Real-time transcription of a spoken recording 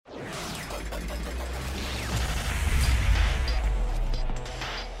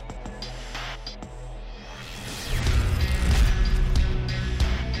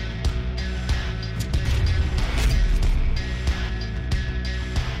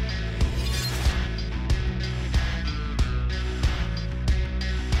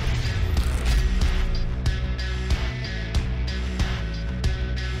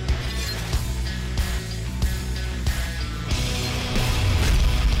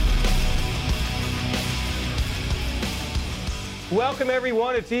Welcome,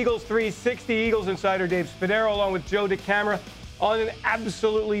 everyone. It's Eagles 360. Eagles insider Dave Spadaro along with Joe DeCamara on an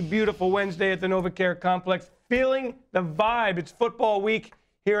absolutely beautiful Wednesday at the NovaCare Complex. Feeling the vibe. It's football week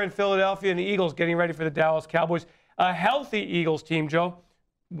here in Philadelphia, and the Eagles getting ready for the Dallas Cowboys. A healthy Eagles team, Joe.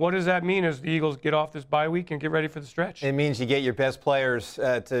 What does that mean as the Eagles get off this bye week and get ready for the stretch? It means you get your best players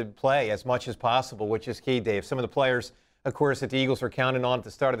to play as much as possible, which is key, Dave. Some of the players, of course, that the Eagles were counting on at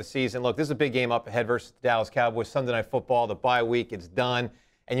the start of the season. Look, this is a big game up ahead versus the Dallas Cowboys. Sunday Night Football, the bye week, it's done.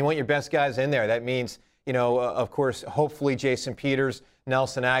 And you want your best guys in there. That means, of course, hopefully Jason Peters,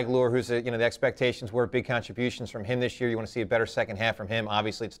 Nelson Agholor, who's, the expectations were big contributions from him this year. You want to see a better second half from him.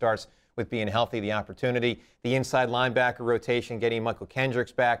 Obviously, it starts with being healthy, the opportunity. The inside linebacker rotation, getting Michael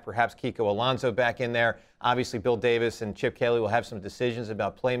Kendricks back, perhaps Kiko Alonso back in there. Obviously, Bill Davis and Chip Kelly will have some decisions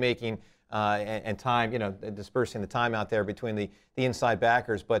about playmaking and time, dispersing the time out there between the inside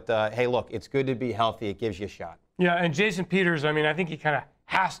backers. But, hey, look, it's good to be healthy. It gives you a shot. Yeah, and Jason Peters, I think he kind of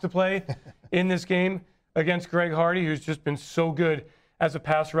has to play in this game against Greg Hardy, who's just been so good as a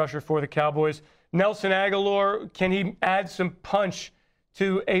pass rusher for the Cowboys. Nelson Agholor, can he add some punch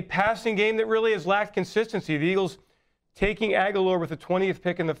to a passing game that really has lacked consistency? The Eagles taking Agholor with the 20th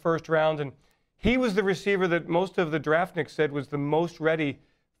pick in the first round, and he was the receiver that most of the draftniks said was the most ready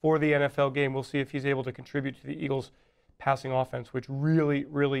for the NFL game. We'll see if he's able to contribute to the Eagles' passing offense, which really,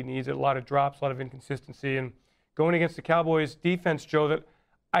 really needs it. A lot of drops, a lot of inconsistency, and going against the Cowboys defense, Joe, that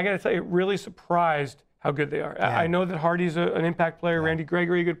I got to tell you, really surprised how good they are. Yeah. I know that Hardy's an impact player, Randy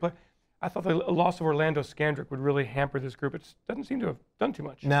Gregory, a good player. I thought the loss of Orlando Scandrick would really hamper this group. It doesn't seem to have done too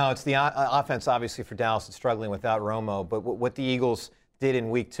much. No, it's the offense, obviously, for Dallas that's struggling without Romo. But what the Eagles did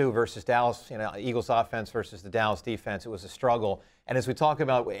in week 2 versus Dallas, Eagles offense versus the Dallas defense, it was a struggle. And as we talk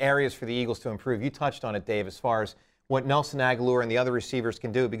about areas for the Eagles to improve, you touched on it, Dave, as far as what Nelson Agholor and the other receivers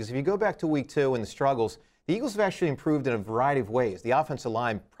can do. Because if you go back to week 2 and the struggles, the Eagles have actually improved in a variety of ways. The offensive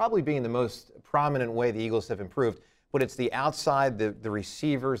line probably being the most prominent way the Eagles have improved. But it's the outside, the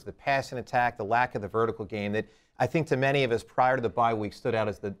receivers, the passing attack, the lack of the vertical game that I think to many of us prior to the bye week stood out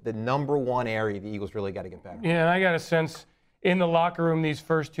as the number one area the Eagles really got to get better. Yeah, and I got a sense in the locker room these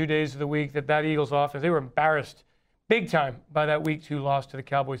first 2 days of the week that Eagles offense, they were embarrassed big time by that week 2 loss to the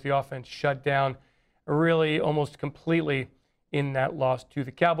Cowboys. The offense shut down really almost completely in that loss to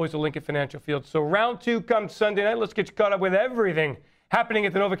the Cowboys at Lincoln Financial Field. So round 2 comes Sunday night. Let's get you caught up with everything happening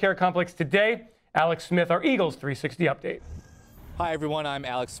at the NovaCare Complex today. Alex Smith, our Eagles 360 update. Hi, everyone. I'm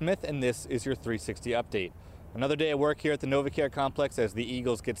Alex Smith, and this is your 360 update. Another day of work here at the NovaCare Complex as the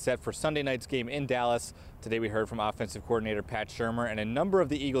Eagles get set for Sunday night's game in Dallas. Today we heard from offensive coordinator Pat Shurmur and a number of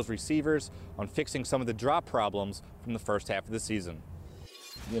the Eagles receivers on fixing some of the drop problems from the first half of the season.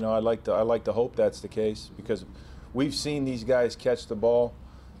 I like to hope that's the case because we've seen these guys catch the ball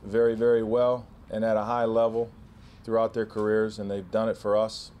very, very well and at a high level throughout their careers, and they've done it for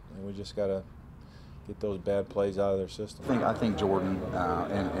us, and we just got to get those bad plays out of their system. I think Jordan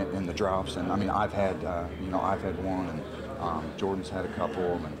and the drops, and I've had one, and Jordan's had a couple,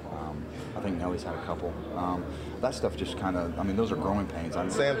 and I think Nelly's had a couple. That stuff just kind of, those are growing pains.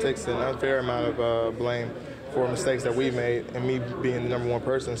 Sam takes an unfair amount of blame for mistakes that we made, and me being the number one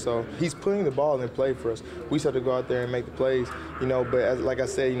person. So he's putting the ball in play for us. We just have to go out there and make the plays, but like I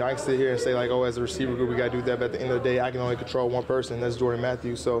said, I can sit here and say, as a receiver group, we got to do that. But at the end of the day, I can only control one person, and that's Jordan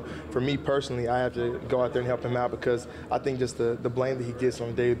Matthews. So for me personally, I have to go out there and help him out because I think just the blame that he gets on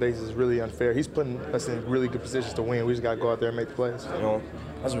a daily basis is really unfair. He's putting us in really good positions to win. We just got to go out there and make the plays.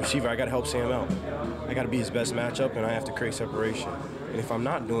 As a receiver, I got to help Sam out. I got to be his best matchup, and I have to create separation. And if I'm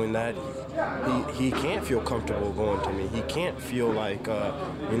not doing that, he can't feel comfortable going to me. He can't feel like,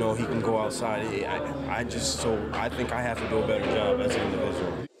 he can go outside. I think I have to do a better job as an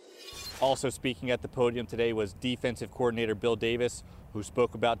individual. Also speaking at the podium today was defensive coordinator Bill Davis, who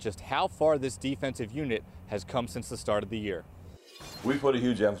spoke about just how far this defensive unit has come since the start of the year. We put a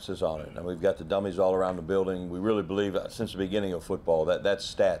huge emphasis on it, and we've got the dummies all around the building. We really believe since the beginning of football that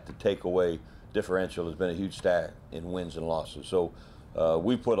stat, the takeaway differential, has been a huge stat in wins and losses. So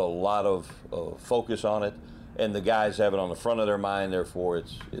we put a lot of focus on it, and the guys have it on the front of their mind. Therefore,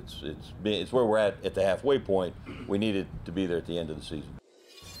 it's where we're at the halfway point. We needed to be there at the end of the season.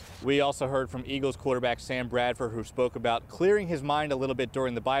 We also heard from Eagles quarterback Sam Bradford, who spoke about clearing his mind a little bit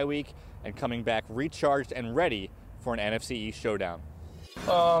during the bye week and coming back recharged and ready for an NFC East showdown.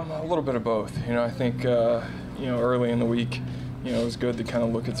 A little bit of both. I think early in the week, it was good to kind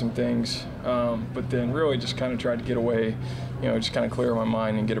of look at some things, but then really just kind of tried to get away, just kind of clear my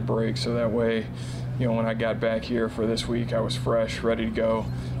mind and get a break. So that way, when I got back here for this week, I was fresh, ready to go,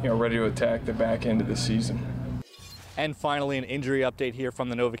 ready to attack the back end of the season. And finally, an injury update here from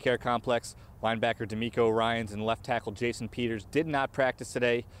the NovaCare complex. Linebacker D'Amico Ryans and left tackle Jason Peters did not practice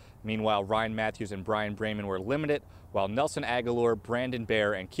today. Meanwhile, Ryan Matthews and Brian Brayman were limited, while Nelson Aguilar, Brandon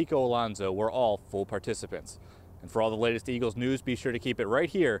Baer, and Kiko Alonso were all full participants. And for all the latest Eagles news, be sure to keep it right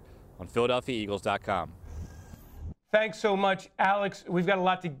here on PhiladelphiaEagles.com. Thanks so much, Alex. We've got a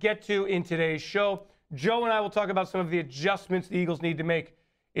lot to get to in today's show. Joe and I will talk about some of the adjustments the Eagles need to make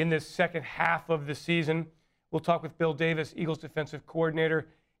in this second half of the season. We'll talk with Bill Davis, Eagles defensive coordinator,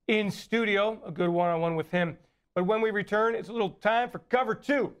 in studio, a good one-on-one with him. But when we return, it's a little time for Cover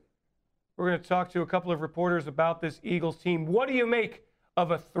 2. We're going to talk to a couple of reporters about this Eagles team. What do you make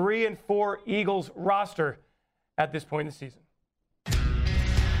of a 3-4 Eagles roster at this point in the season?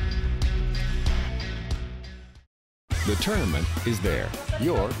 The tournament is there.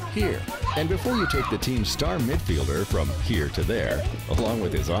 You're here. And before you take the team's star midfielder from here to there, along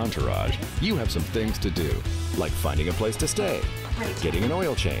with his entourage, you have some things to do, like finding a place to stay, getting an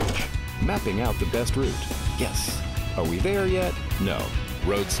oil change, mapping out the best route. Yes. Are we there yet? No.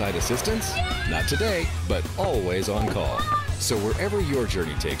 Roadside assistance? Not today, but always on call. So wherever your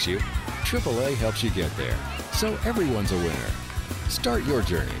journey takes you, AAA helps you get there. So everyone's a winner. Start your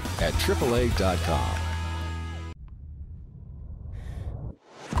journey at AAA.com.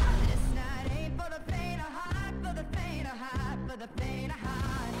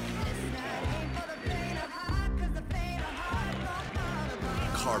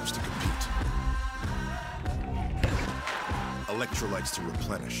 Carbs to compete. Electrolytes to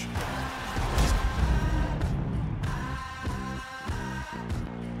replenish.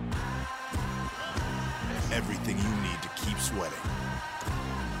 Everything you need to keep sweating.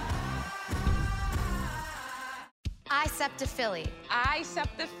 iSepta-Philly.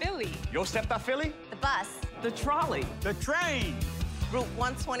 iSepta-Philly. Yo Septa-Philly? The bus. The trolley. The train. Route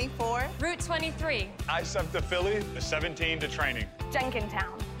 124. Route 23. iSepta-Philly, the 17 to training.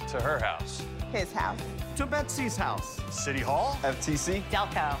 Jenkintown. To her house. His house. To Betsy's house. City Hall. FTC.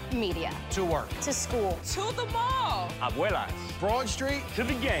 Delco. Media. To work. To school. To the mall. Abuelas. Broad Street. To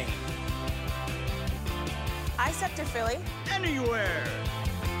the game. iSepta-Philly. Anywhere.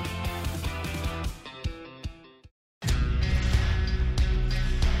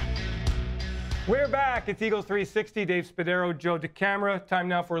 We're back. It's Eagles 360. Dave Spadaro, Joe DeCamara. Time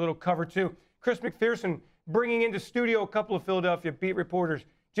now for a little Cover 2. Chris McPherson bringing into studio a couple of Philadelphia beat reporters,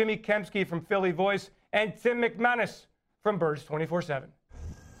 Jimmy Kempski from Philly Voice and Tim McManus from Birds 24/7.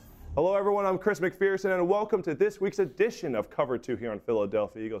 Hello, everyone. I'm Chris McPherson, and welcome to this week's edition of Cover 2 here on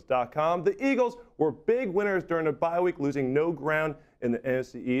PhiladelphiaEagles.com. The Eagles were big winners during the bye week, losing no ground in the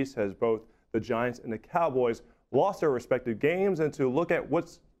NFC East as both the Giants and the Cowboys lost their respective games. And to look at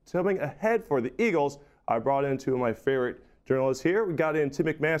what's coming ahead for the Eagles, I brought in two of my favorite journalists here. We got in Tim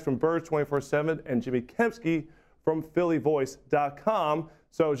McManus from Birds 24/7 and Jimmy Kempski from PhillyVoice.com.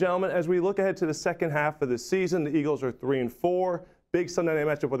 So, gentlemen, as we look ahead to the second half of the season, the Eagles are 3-4. Big Sunday night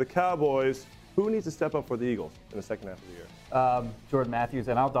matchup with the Cowboys. Who needs to step up for the Eagles in the second half of the year? Jordan Matthews,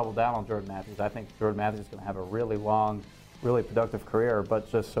 and I'll double down on Jordan Matthews. I think Jordan Matthews is going to have a really long, really productive career, but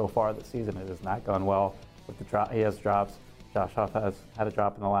just so far this season it has not gone well. With the drop, he has drops. Josh Huff has had a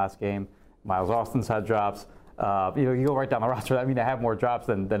drop in the last game. Miles Austin's had drops. You go right down the roster. I mean, they have more drops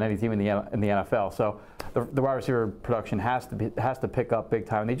than any team in the NFL. So the wide receiver production has to pick up big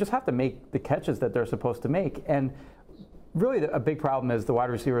time. They just have to make the catches that they're supposed to make. And really, a big problem is the wide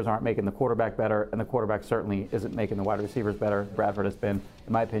receivers aren't making the quarterback better, and the quarterback certainly isn't making the wide receivers better. Bradford has been,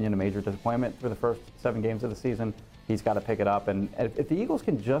 in my opinion, a major disappointment for the first 7 games of the season. He's got to pick it up. And if the Eagles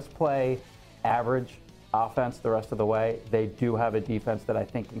can just play average offense the rest of the way, they do have a defense that I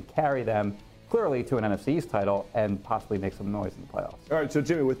think can carry them clearly to an NFC East title and possibly make some noise in the playoffs. All right, so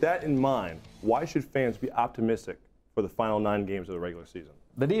Jimmy, with that in mind, why should fans be optimistic for the final 9 games of the regular season?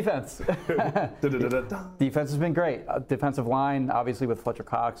 The defense. Defense has been great. Defensive line, obviously, with Fletcher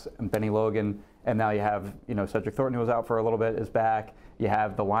Cox and Benny Logan, and now you have Cedric Thornton, who was out for a little bit, is back. You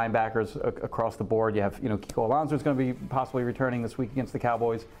have the linebackers across the board. You have Kiko Alonso is going to be possibly returning this week against the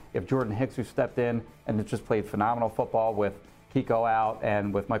Cowboys. You have Jordan Hicks, who stepped in and just played phenomenal football with Kiko out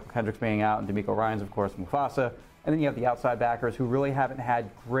and with Michael Kendricks being out and D'Amico Ryans, of course, Mufasa. And then you have the outside backers who really haven't had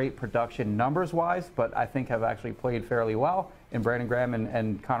great production numbers-wise, but I think have actually played fairly well in Brandon Graham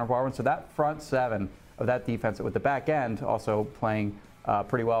and Connor Barwin. So that front 7 of that defense with the back end also playing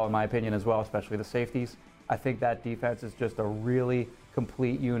pretty well, in my opinion, as well, especially the safeties. I think that defense is just a really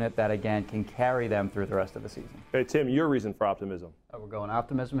complete unit that, again, can carry them through the rest of the season. Hey, Tim, your reason for optimism? Oh, we're going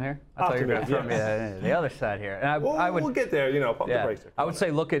optimism here? I thought you were going to throw me the other side here. And we'll get there, pump the brakes. I would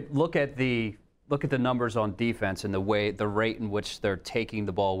say look at look at the numbers on defense and the rate in which they're taking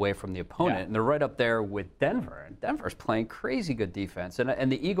the ball away from the opponent, and they're right up there with Denver. And Denver's playing crazy good defense,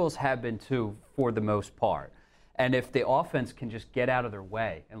 and the Eagles have been too for the most part. And if the offense can just get out of their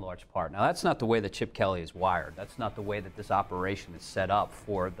way in large part. Now, that's not the way that Chip Kelly is wired. That's not the way that this operation is set up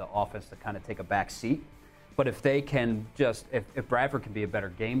for the offense to kind of take a back seat. But if they can just, if Bradford can be a better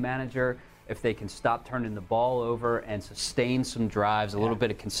game manager, if they can stop turning the ball over and sustain some drives, a little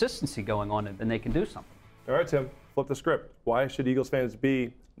bit of consistency going on, then they can do something. All right, Tim, flip the script. Why should Eagles fans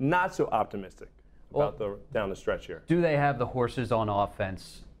be not so optimistic about down the stretch here? Do they have the horses on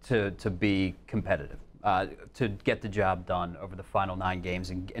offense to be competitive, to get the job done over the final 9 games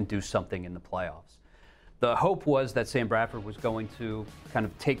and do something in the playoffs? The hope was that Sam Bradford was going to kind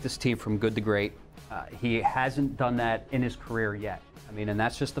of take this team from good to great. He hasn't done that in his career yet. I mean, and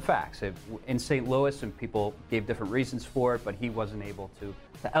that's just the facts. In St. Louis, and people gave different reasons for it, but he wasn't able to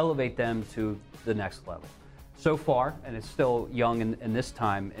elevate them to the next level. So far, and it's still young in this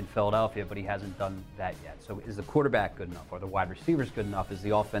time in Philadelphia, but he hasn't done that yet. So is the quarterback good enough? Are the wide receivers good enough? Is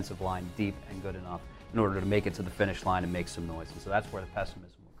the offensive line deep and good enough in order to make it to the finish line and make some noise? And so that's where the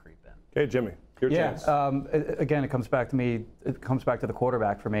pessimism will creep in. Okay, Jimmy, your chance. Again, it comes back to me. It comes back to the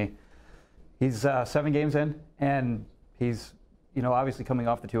quarterback for me. He's 7 games in, and he's obviously coming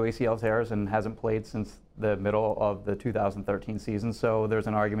off the 2 ACL tears and hasn't played since the middle of the 2013 season. So there's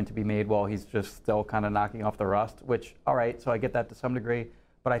an argument to be made, well, he's just still kind of knocking off the rust, which, all right, so I get that to some degree.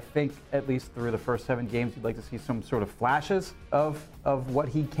 But I think at least through the first 7 games, you'd like to see some sort of flashes of what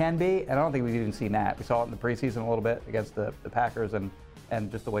he can be. And I don't think we've even seen that. We saw it in the preseason a little bit against the Packers and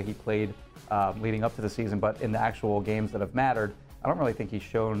just the way he played leading up to the season. But in the actual games that have mattered, I don't really think he's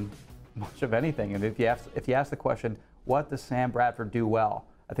shown much of anything. And if you ask the question, what does Sam Bradford do well?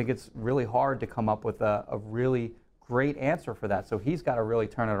 I think it's really hard to come up with a really great answer for that. So he's got to really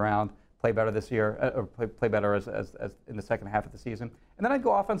turn it around, play better this year, or play better as in the second half of the season. And then I'd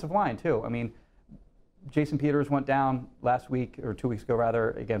go offensive line too. I mean, Jason Peters went down last week, or 2 weeks ago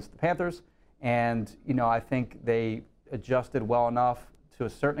rather, against the Panthers. And, I think they adjusted well enough to a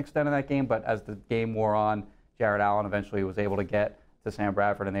certain extent in that game. But as the game wore on, Jared Allen eventually was able to get to Sam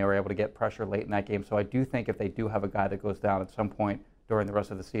Bradford, and they were able to get pressure late in that game. So I do think if they do have a guy that goes down at some point during the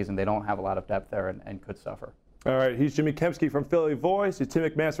rest of the season, they don't have a lot of depth there and could suffer. All right, he's Jimmy Kempski from Philly Voice. He's Tim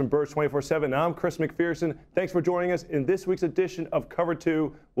McManus from Birds 24/7. I'm Chris McPherson. Thanks for joining us in this week's edition of Cover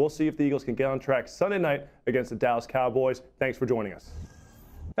 2. We'll see if the Eagles can get on track Sunday night against the Dallas Cowboys. Thanks for joining us.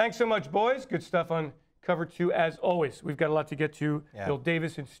 Thanks so much, boys. Good stuff on Cover 2 as always. We've got a lot to get to. Bill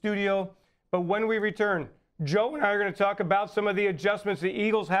Davis in studio. But when we return, Joe and I are going to talk about some of the adjustments the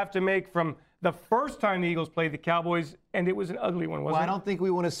Eagles have to make from the first time the Eagles played the Cowboys, and it was an ugly one, wasn't it? Well, I don't think we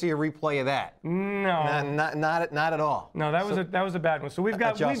want to see a replay of that. No, not at all. No, that was a bad one. So we've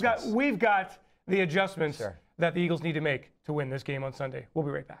got the adjustments that the Eagles need to make to win this game on Sunday. We'll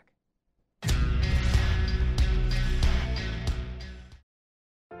be right back.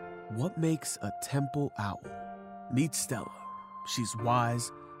 What makes a temple owl? Meet Stella. She's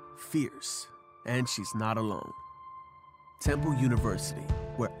wise, fierce, and she's not alone. Temple University,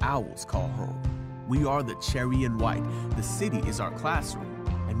 where owls call home. We are the cherry and white. The city is our classroom,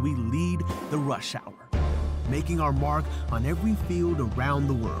 and we lead the rush hour, making our mark on every field around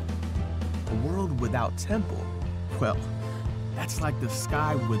the world. A world without Temple, well, that's like the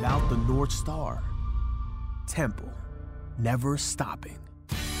sky without the North Star. Temple, never stopping.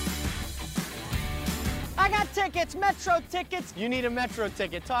 I got tickets, Metro tickets. You need a Metro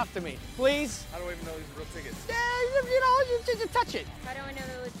ticket. Talk to me, please. How do I even know these are real tickets? You touch it. How do I know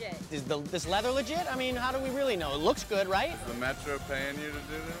they're legit? Is this leather legit? I mean, how do we really know? It looks good, right? Is the Metro paying you to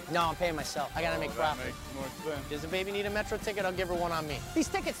do this? No, I'm paying myself. I gotta make profit. That makes more sense. Does the baby need a Metro ticket? I'll give her one on me. These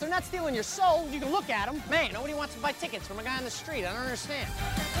tickets, they're not stealing your soul. You can look at them. Man, nobody wants to buy tickets from a guy on the street. I don't understand.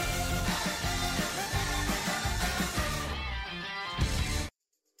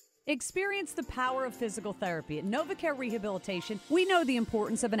 Experience the power of physical therapy. At NovaCare Rehabilitation, we know the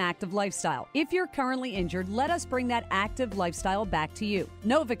importance of an active lifestyle. If you're currently injured, let us bring that active lifestyle back to you.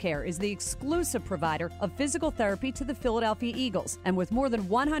 NovaCare is the exclusive provider of physical therapy to the Philadelphia Eagles. And with more than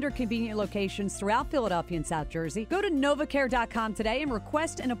 100 convenient locations throughout Philadelphia and South Jersey, go to NovaCare.com today and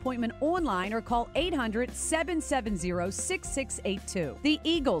request an appointment online or call 800-770-6682. The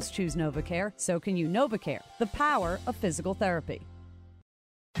Eagles choose NovaCare, so can you. NovaCare, the power of physical therapy.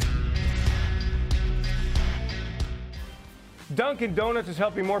 Dunkin' Donuts is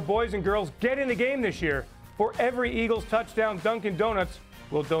helping more boys and girls get in the game this year. For every Eagles touchdown, Dunkin' Donuts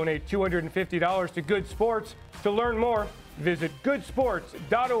will donate $250 to Good Sports. To learn more, visit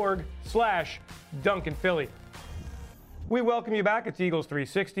goodsports.org/DunkinPhilly. We welcome you back. It's Eagles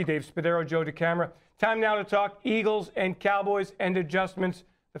 360. Dave Spadaro, Joe DeCamara. Time now to talk Eagles and Cowboys and adjustments.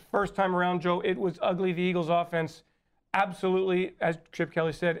 The first time around, Joe, it was ugly. The Eagles offense, absolutely, as Chip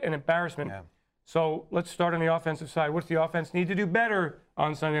Kelly said, an embarrassment. Yeah. So let's start on the offensive side. What's the offense need to do better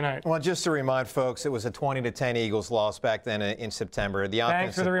on Sunday night? Well, just to remind folks, it was a 20-10 Eagles loss back then in September. The offense,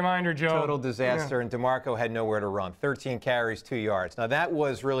 Thanks for the reminder, Joe. Total disaster, and DeMarco had nowhere to run. 13 carries, 2 yards. Now, that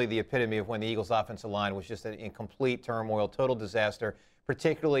was really the epitome of when the Eagles' offensive line was just in complete turmoil, total disaster,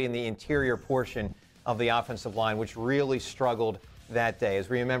 particularly in the interior portion of the offensive line, which really struggled that day. As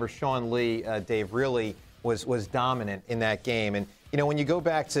we remember, Sean Lee, Dave, really was dominant in that game. And, you know, when you go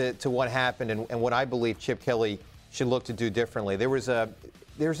back to what happened and what I believe Chip Kelly should look to do differently, there's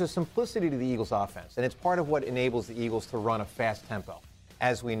a simplicity to the Eagles offense, and it's part of what enables the Eagles to run a fast tempo.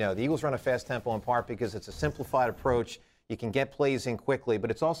 As we know, the Eagles run a fast tempo in part because it's a simplified approach. You can get plays in quickly, but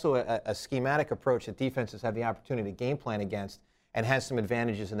it's also a schematic approach that defenses have the opportunity to game plan against and has some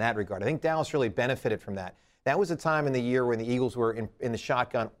advantages in that regard. I think Dallas really benefited from that. That was a time in the year when the Eagles were in the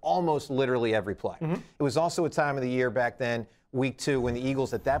shotgun almost literally every play. Mm-hmm. It was also a time of the year back then, week 2, when the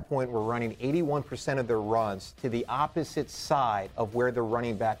Eagles at that point were running 81% of their runs to the opposite side of where the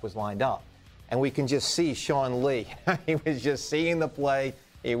running back was lined up. And we can just see Sean Lee. He was just seeing the play.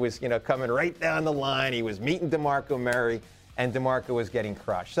 He was, coming right down the line. He was meeting DeMarco Murray, and DeMarco was getting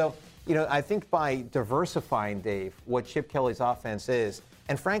crushed. So, I think by diversifying, Dave, what Chip Kelly's offense is,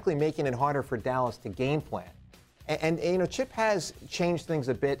 and frankly making it harder for Dallas to game plan. And Chip has changed things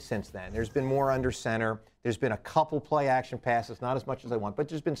a bit since then. There's been more under center. There's been a couple play action passes, not as much as I want, but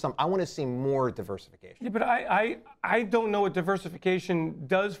there's been some. I want to see more diversification. Yeah, but I don't know what diversification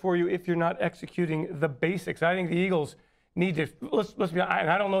does for you if you're not executing the basics. I think the Eagles need to, let's be honest, and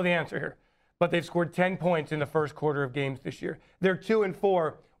I don't know the answer here, but they've scored 10 points in the first quarter of games this year. They're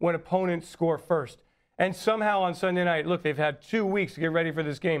 2-4 when opponents score first. And somehow on Sunday night, look, they've had 2 weeks to get ready for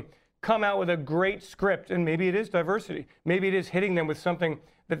this game, come out with a great script, and maybe it is diversity. Maybe it is hitting them with something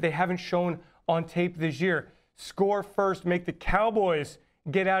that they haven't shown on tape this year. Score first, make the Cowboys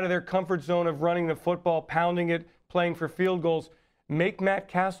get out of their comfort zone of running the football, pounding it, playing for field goals. Make Matt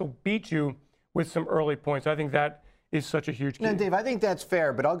Castle beat you with some early points. I think that is such a huge key. Now, Dave, I think that's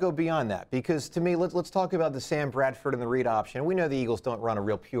fair, but I'll go beyond that because to me, let's talk about the Sam Bradford and the read option. We know the Eagles don't run a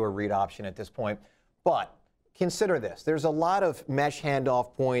real pure read option at this point, but consider this. There's a lot of mesh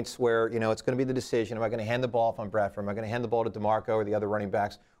handoff points where, it's going to be the decision. Am I going to hand the ball off on Bradford? Am I going to hand the ball to DeMarco or the other running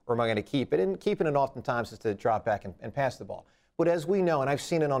backs? Or am I going to keep it? And keeping it oftentimes is to drop back and pass the ball. But as we know, and I've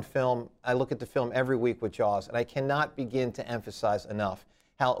seen it on film, I look at the film every week with Jaws, and I cannot begin to emphasize enough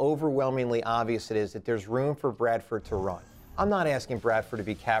how overwhelmingly obvious it is that there's room for Bradford to run. I'm not asking Bradford to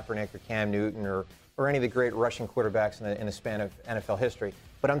be Kaepernick or Cam Newton or any of the great rushing quarterbacks in the span of NFL history.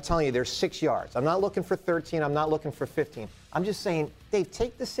 But I'm telling you, there's 6 yards. I'm not looking for 13. I'm not looking for 15. I'm just saying, Dave,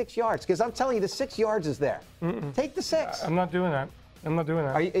 take the 6 yards because I'm telling you, the 6 yards is there. Mm-mm. Take the 6. I'm not doing that.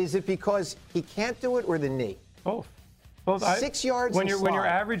 Is it because he can't do it or the knee? Both. 6 yards when your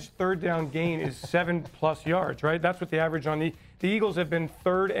average third down gain is 7+ yards, right? That's what the average on the Eagles have been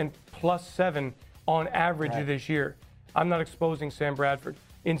third and +7 on average this year. I'm not exposing Sam Bradford.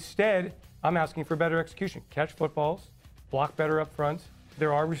 Instead, I'm asking for better execution. Catch footballs, block better up front.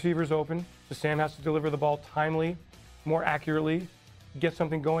 There are receivers open, so Sam has to deliver the ball timely, more accurately, get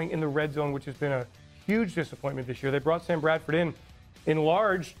something going in the red zone, which has been a huge disappointment this year. They brought Sam Bradford in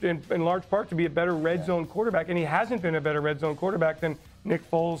large part to be a better red zone quarterback, and he hasn't been a better red zone quarterback than Nick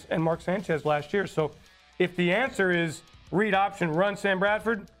Foles and Mark Sanchez last year. So if the answer is read option, run Sam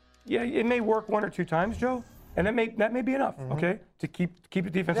Bradford, yeah, it may work 1 or 2 times, Joe, and that may be enough, okay, to keep the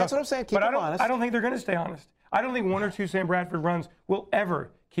defense That's up. what I'm saying, keep them honest. I don't think they're going to stay honest. I don't think 1 or 2 Sam Bradford runs will ever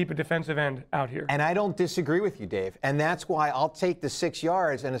keep a defensive end out here. And I don't disagree with you, Dave. And that's why I'll take the 6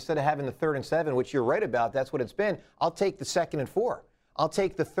 yards, and instead of having the 3rd and 7, which you're right about, that's what it's been, I'll take the 2nd and 4. I'll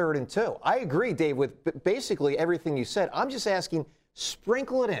take the 3rd and 2. I agree, Dave, with basically everything you said. I'm just asking,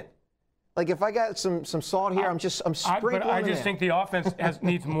 sprinkle it in. Like if I got some salt here, I'm sprinkling it in. But I just think the offense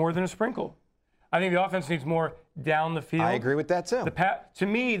needs more than a sprinkle. I think the offense needs more down the field. I agree with that too. To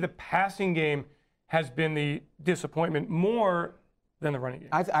me, the passing game has been the disappointment more than the running game.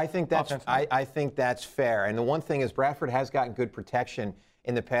 I think that's fair. And the one thing is Bradford has gotten good protection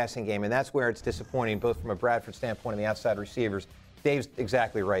in the passing game, and that's where it's disappointing, both from a Bradford standpoint and the outside receivers. Dave's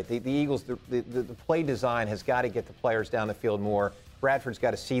exactly right. The Eagles, the play design has got to get the players down the field more. Bradford's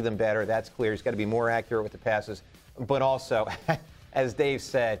got to see them better. That's clear. He's got to be more accurate with the passes. But also, as Dave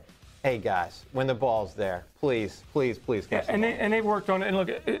said, hey, guys, when the ball's there, please. Yeah, and they worked on it. And look,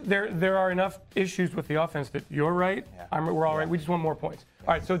 there are enough issues with the offense that you're right. Yeah. We're all right. We just want more points.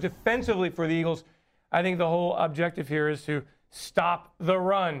 All right, so defensively for the Eagles, I think the whole objective here is to stop the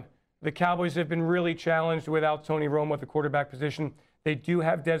run. The Cowboys have been really challenged without Tony Romo at the quarterback position. They do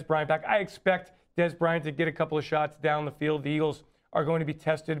have Dez Bryant back. I expect Dez Bryant to get a couple of shots down the field. The Eagles are going to be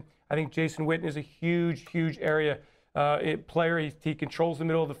tested. I think Jason Witten is a huge, huge area player. He controls the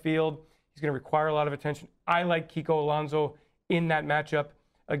middle of the field. He's going to require a lot of attention. I like Kiko Alonso in that matchup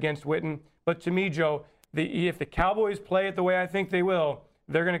against Witten. But to me, Joe, if the Cowboys play it the way I think they will,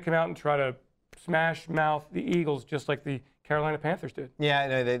 they're going to come out and try to smash mouth the Eagles just like the Carolina Panthers did. Yeah,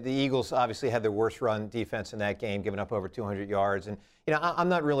 no, the Eagles obviously had their worst run defense in that game, giving up over 200 yards. And, you know, I'm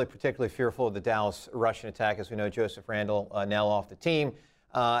not really particularly fearful of the Dallas rushing attack. As we know, Joseph Randle now off the team.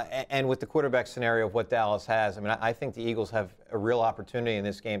 And with the quarterback scenario of what Dallas has, I mean, I think the Eagles have a real opportunity in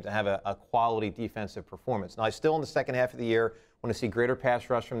this game to have a quality defensive performance. Now, I still in the second half of the year want to see greater pass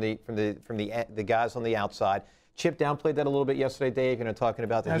rush from the guys on the outside. Chip downplayed that a little bit yesterday, Dave, talking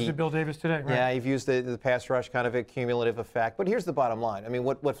about the As did Bill Davis today, right? Yeah, you've used the pass rush kind of a cumulative effect. But here's the bottom line. I mean,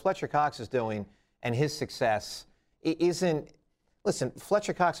 what Fletcher Cox is doing and his success isn't – listen,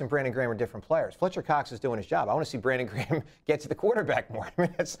 Fletcher Cox and Brandon Graham are different players. Fletcher Cox is doing his job. I want to see Brandon Graham get to the quarterback more. I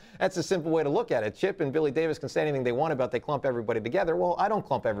mean, that's a simple way to look at it. Chip and Billy Davis can say anything they want about they clump everybody together. Well, I don't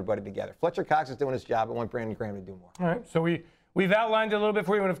clump everybody together. Fletcher Cox is doing his job. I want Brandon Graham to do more. All right, so we've outlined it a little bit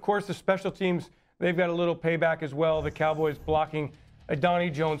for you. And, of course, the special teams – they've got a little payback as well. The Cowboys blocking a Donnie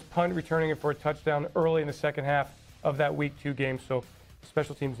Jones punt, returning it for a touchdown early in the second half of that Week 2 game. So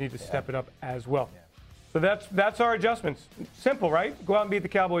special teams need to step it up as well. Yeah. So that's our adjustments. Simple, right? Go out and beat the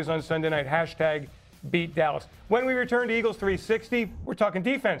Cowboys on Sunday night. Hashtag beat Dallas. When we return to Eagles 360, we're talking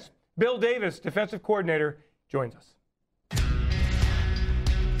defense. Bill Davis, defensive coordinator, joins us.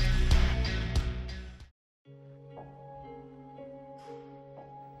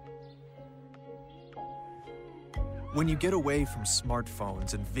 When you get away from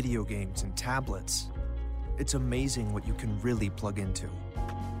smartphones and video games and tablets, it's amazing what you can really plug into.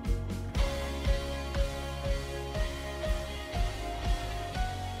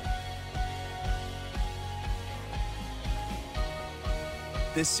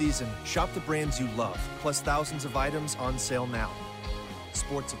 This season, shop the brands you love, plus thousands of items on sale now.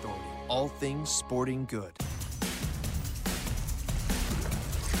 Sports Authority, all things sporting good.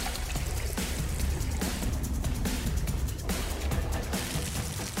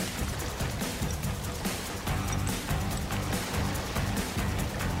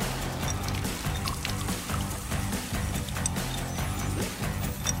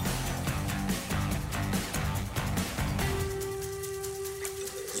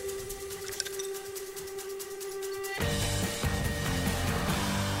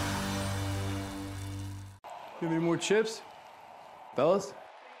 Any more chips? Fellas?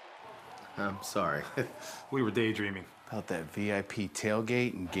 I'm sorry. We were daydreaming. About that VIP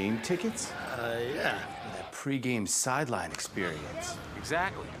tailgate and game tickets? Yeah. That pregame sideline experience.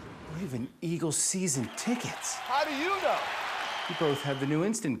 Exactly. Or even Eagles season tickets. How do you know? You both had the new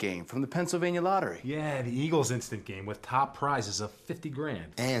instant game from the Pennsylvania Lottery. Yeah, the Eagles instant game with top prizes of 50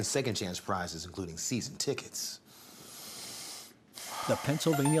 grand. And second chance prizes, including season tickets. The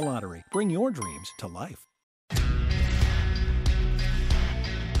Pennsylvania Lottery. Bring your dreams to life.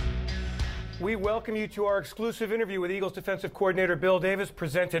 We welcome you to our exclusive interview with Eagles defensive coordinator Bill Davis,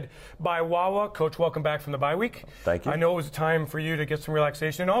 presented by Wawa. Coach, welcome back from the bye week. Thank you. I know it was a time for you to get some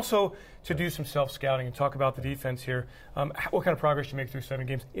relaxation and also to do some self-scouting and talk about the defense here. What kind of progress did you make through 7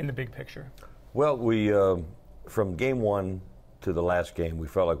 games in the big picture? Well, we from game 1 to the last game, we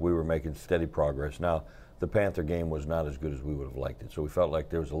felt like we were making steady progress. Now, the Panther game was not as good as we would have liked it, so we felt like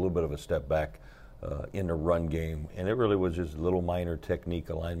there was a little bit of a step back in the run game, and it really was just little minor technique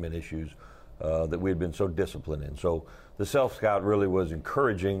alignment issues that we had been so disciplined in. So the self-scout really was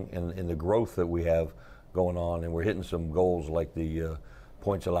encouraging in the growth that we have going on, and we're hitting some goals like the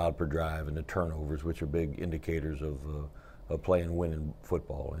points allowed per drive and the turnovers, which are big indicators of playing winning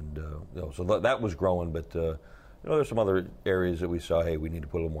football. And so that was growing, but there's some other areas that we saw, hey, we need to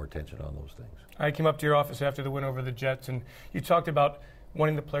put a little more attention on those things. I came up to your office after the win over the Jets, and you talked about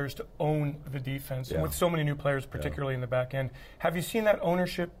wanting the players to own the defense. Yeah. And with so many new players, particularly in the back end, have you seen that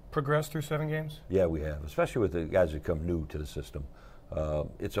ownership progress through 7 games? Yeah, we have, especially with the guys that come new to the system.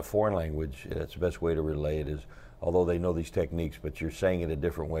 It's a foreign language. That's the best way to relay it is, although they know these techniques, but you're saying it a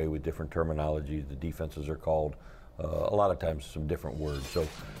different way with different terminology. The defenses are called a lot of times some different words. So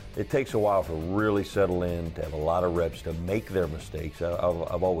it takes a while to really settle in, to have a lot of reps, to make their mistakes.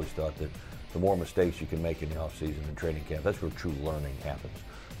 I've always thought that the more mistakes you can make in the offseason and training camp, that's where true learning happens.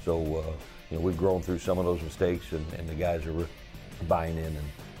 So, we've grown through some of those mistakes, and the guys are buying in.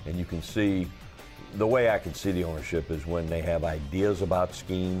 And you can see, the way I can see the ownership is when they have ideas about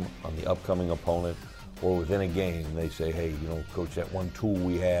scheme on the upcoming opponent, or within a game, they say, hey, coach, that one tool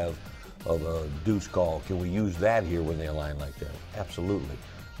we have of a deuce call, can we use that here when they align like that? Absolutely.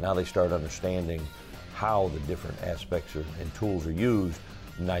 Now they start understanding how the different aspects and tools are used.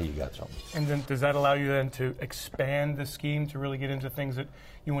 Now you got something. And then does that allow you then to expand the scheme to really get into things that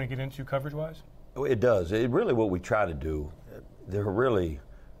you want to get into coverage-wise? It does. Really what we try to do, the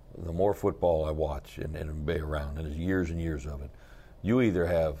more football I watch and be around, and there's years and years of it, you either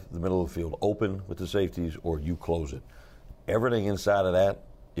have the middle of the field open with the safeties or you close it. Everything inside of that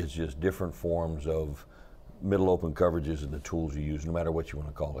is just different forms of middle open coverages and the tools you use, no matter what you want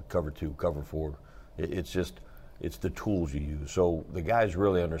to call it, cover 2, cover 4. It's the tools you use. So the guys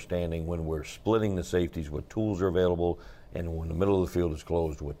really understanding when we're splitting the safeties, what tools are available, and when the middle of the field is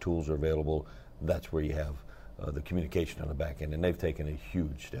closed, what tools are available. That's where you have the communication on the back end, and they've taken a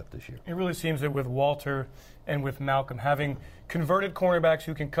huge step this year. It really seems that with Walter and with Malcolm, having converted cornerbacks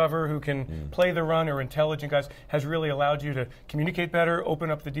who can cover, who can play the run, or intelligent guys, has really allowed you to communicate better,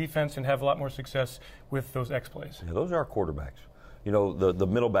 open up the defense, and have a lot more success with those X plays. Yeah, those are our quarterbacks. The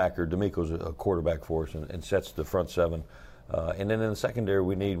middle backer, D'Amico's a quarterback for us and sets the front 7. And then in the secondary,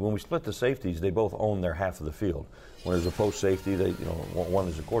 when we split the safeties, they both own their half of the field. When there's a post safety, one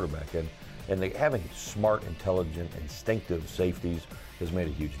is a quarterback. And having smart, intelligent, instinctive safeties has made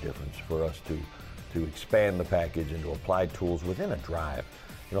a huge difference for us to expand the package and to apply tools within a drive.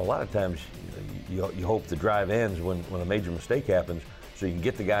 A lot of times you hope the drive ends when a major mistake happens so you can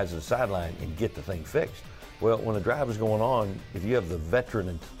get the guys to the sideline and get the thing fixed. Well, when a drive is going on, if you have the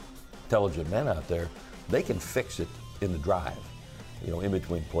veteran, intelligent men out there, they can fix it in the drive, in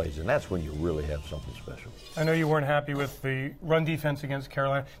between plays, and that's when you really have something special. I know you weren't happy with the run defense against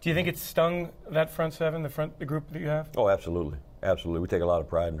Carolina. Do you think it stung that front 7, the group that you have? Oh, absolutely. Absolutely. We take a lot of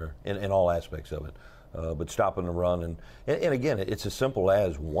pride in all aspects of it. But stopping the run, and again, it's as simple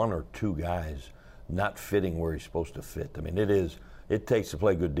as 1 or 2 guys not fitting where he's supposed to fit. I mean, it takes to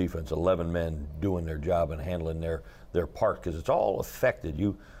play good defense 11 men doing their job and handling their part, because it's all affected.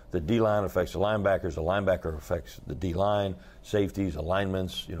 The D-line affects the linebacker affects the D-line, safeties,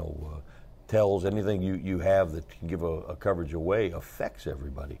 alignments, tells, anything you have that can give a coverage away affects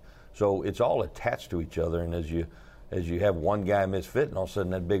everybody. So it's all attached to each other, and as you have one guy misfit, and all of a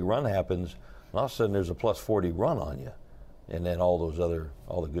sudden that big run happens, and all of a sudden there's a plus 40 run on you. And then all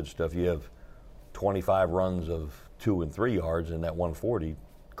the good stuff. You have 25 runs of 2 and 3 yards, and that 140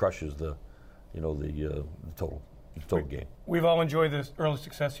 crushes the total game. We've all enjoyed this early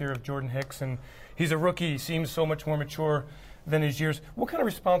success here of Jordan Hicks, and he's a rookie. He seems so much more mature than his years. What kind of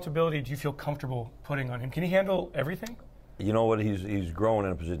responsibility do you feel comfortable putting on him? Can he handle everything? You know what? He's growing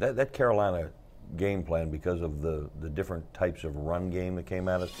in a position. That Carolina game plan, because of the different types of run game that came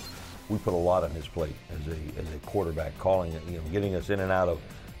at us, we put a lot on his plate as a quarterback, calling it, getting us in and out of.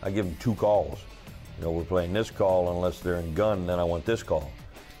 I give him 2 calls. We're playing this call unless they're in gun, then I want this call.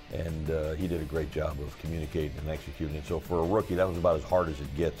 And he did a great job of communicating and executing it. So for a rookie, that was about as hard as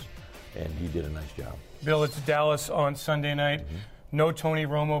it gets, and he did a nice job. Bill, it's Dallas on Sunday night. No Tony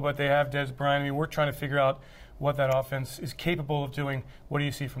Romo, but they have Des Bryant. I mean, we're trying to figure out what that offense is capable of doing. What do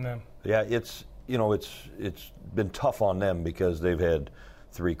you see from them? Yeah, it's been tough on them because they've had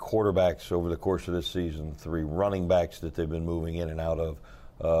 3 quarterbacks over the course of this season, 3 running backs that they've been moving in and out of.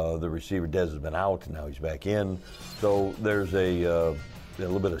 The receiver, Des, has been out, and now he's back in. So there's a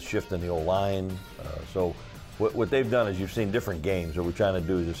little bit of shift in the O-line. So what they've done is you've seen different games. What we're trying to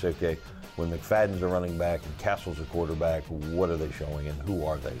do is just say, okay, when McFadden's a running back and Castle's a quarterback, what are they showing and who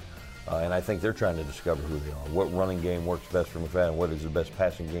are they? And I think they're trying to discover who they are. What running game works best for McFadden? What is the best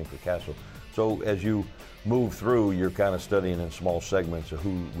passing game for Castle? So as you move through, you're kind of studying in small segments of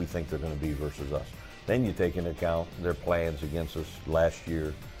who we think they're going to be versus us. Then you take into account their plans against us last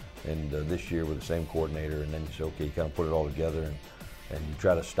year and this year with the same coordinator, and then you say, okay, you kind of put it all together and you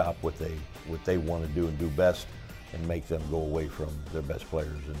try to stop what they want to do and do best and make them go away from their best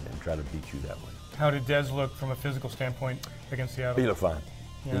players and try to beat you that way. How did Des look from a physical standpoint against Seattle? He looked fine.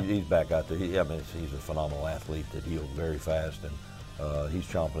 Yeah. He's back out there. He's a phenomenal athlete that healed very fast, and he's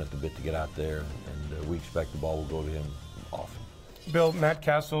chomping at the bit to get out there, and we expect the ball will go to him often. Bill, Matt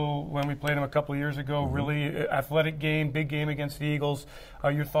Castle, when we played him a couple of years ago, really athletic game, big game against the Eagles.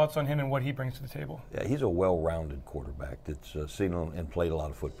 Your thoughts on him and what he brings to the table? Yeah, he's a well-rounded quarterback that's seen and played a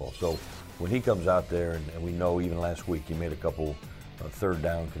lot of football. So when he comes out there, and we know even last week he made a couple third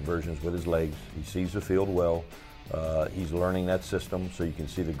down conversions with his legs. He sees the field well. He's learning that system, so you can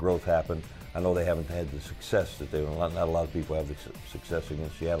see the growth happen. I know they haven't had the success that not a lot of people have the success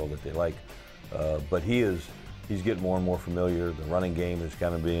against Seattle that they like, but he's getting more and more familiar. The running game is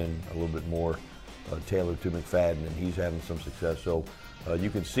kind of being a little bit more tailored to McFadden, and he's having some success. So you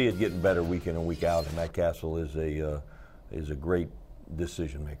can see it getting better week in and week out, and Matt Castle is a great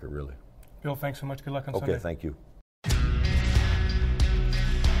decision maker, really. Bill, thanks so much. Good luck on Sunday. Okay, thank you.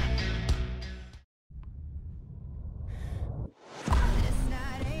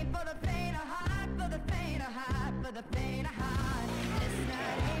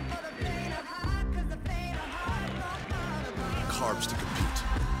 Carbs to compete.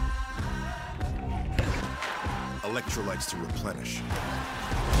 Electrolytes to replenish.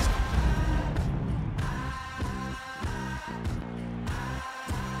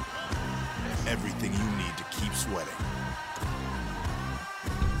 Everything you need to keep sweating.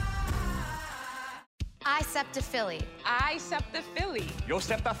 iSeptaphilly. iSeptaphilly.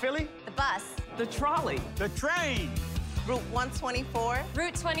 Yoseptaphilly? The bus. The trolley. The train. Route 124.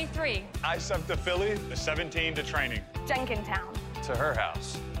 Route 23. iSeptaphilly, the 17 to training. Jenkintown. To her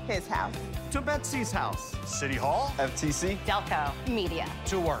house. His house. To Betsy's house. City Hall. FTC. Delco. Media.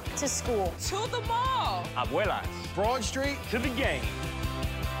 To work. To school. To the mall. Abuelas. Broad Street. To the game.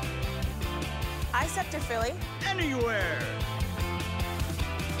 iSeptaphilly. Anywhere.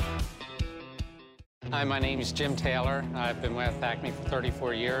 Hi, my name is Jim Taylor. I've been with Acme for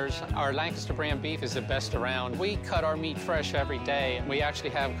 34 years. Our Lancaster brand beef is the best around. We cut our meat fresh every day. We actually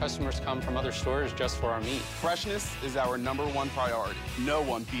have customers come from other stores just for our meat. Freshness is our #1 priority. No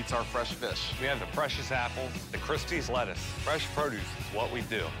one beats our fresh fish. We have the freshest apples, the Christie's lettuce. Fresh produce is what we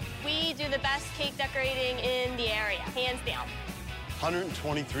do. We do the best cake decorating in the area, hands down.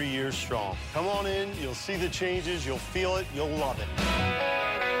 123 years strong. Come on in, you'll see the changes, you'll feel it, you'll love it.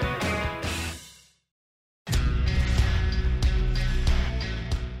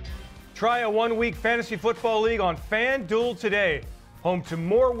 Try a one-week fantasy football league on FanDuel today. Home to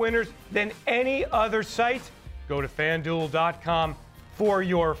more winners than any other site. Go to FanDuel.com for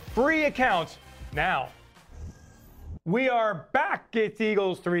your free account now. We are back at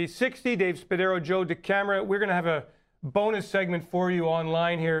Eagles 360. Dave Spadaro, Joe DeCamara. We're going to have a bonus segment for you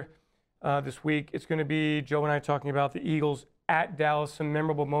online here this week. It's going to be Joe and I talking about the Eagles at Dallas, some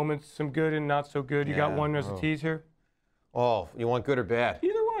memorable moments, some good and not so good. You got one as a tease here? Oh, you want good or bad?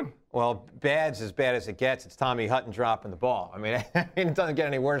 Either one. Well, bad's as bad as it gets. It's Tommy Hutton dropping the ball. I mean, it doesn't get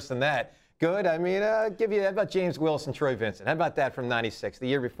any worse than that. Good, I mean, give you, how about James Wilson, Troy Vincent? How about that from '96? The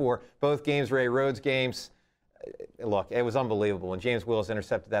year before, both games were A Rhodes games. Look, it was unbelievable. When James Wilson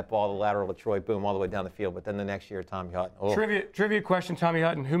intercepted that ball, the lateral to Troy, boom, all the way down the field. But then the next year, Tommy Hutton. Oh. Trivia question, Tommy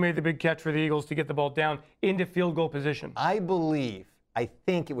Hutton. Who made the big catch for the Eagles to get the ball down into field goal position? I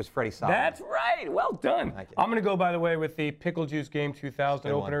think it was Freddie Solomon. That's right. Well done. I'm going to go, by the way, with the Pickle Juice Game 2000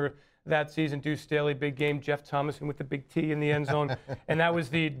 opener that season. Deuce Staley, big game. Jeff Thomason with the big T in the end zone. And that was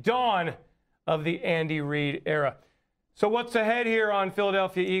the dawn of the Andy Reid era. So what's ahead here on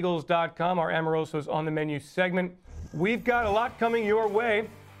PhiladelphiaEagles.com? Our Amoroso's on the menu segment. We've got a lot coming your way.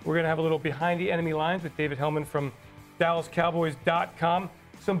 We're going to have a little Behind the Enemy Lines with David Hellman from DallasCowboys.com.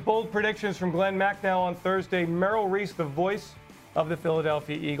 Some bold predictions from Glenn Macnow on Thursday. Merrill Reese, the voice of the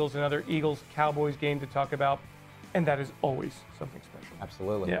Philadelphia Eagles, another Eagles-Cowboys game to talk about. And that is always something special.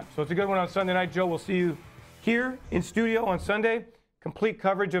 Absolutely. Yeah, so it's a good one on Sunday night. Joe, we'll see you here in studio on Sunday. Complete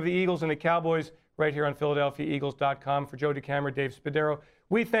coverage of the Eagles and the Cowboys right here on PhiladelphiaEagles.com. For Joe DeCamara, Dave Spadaro,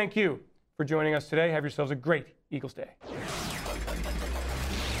 we thank you for joining us today. Have yourselves a great Eagles day.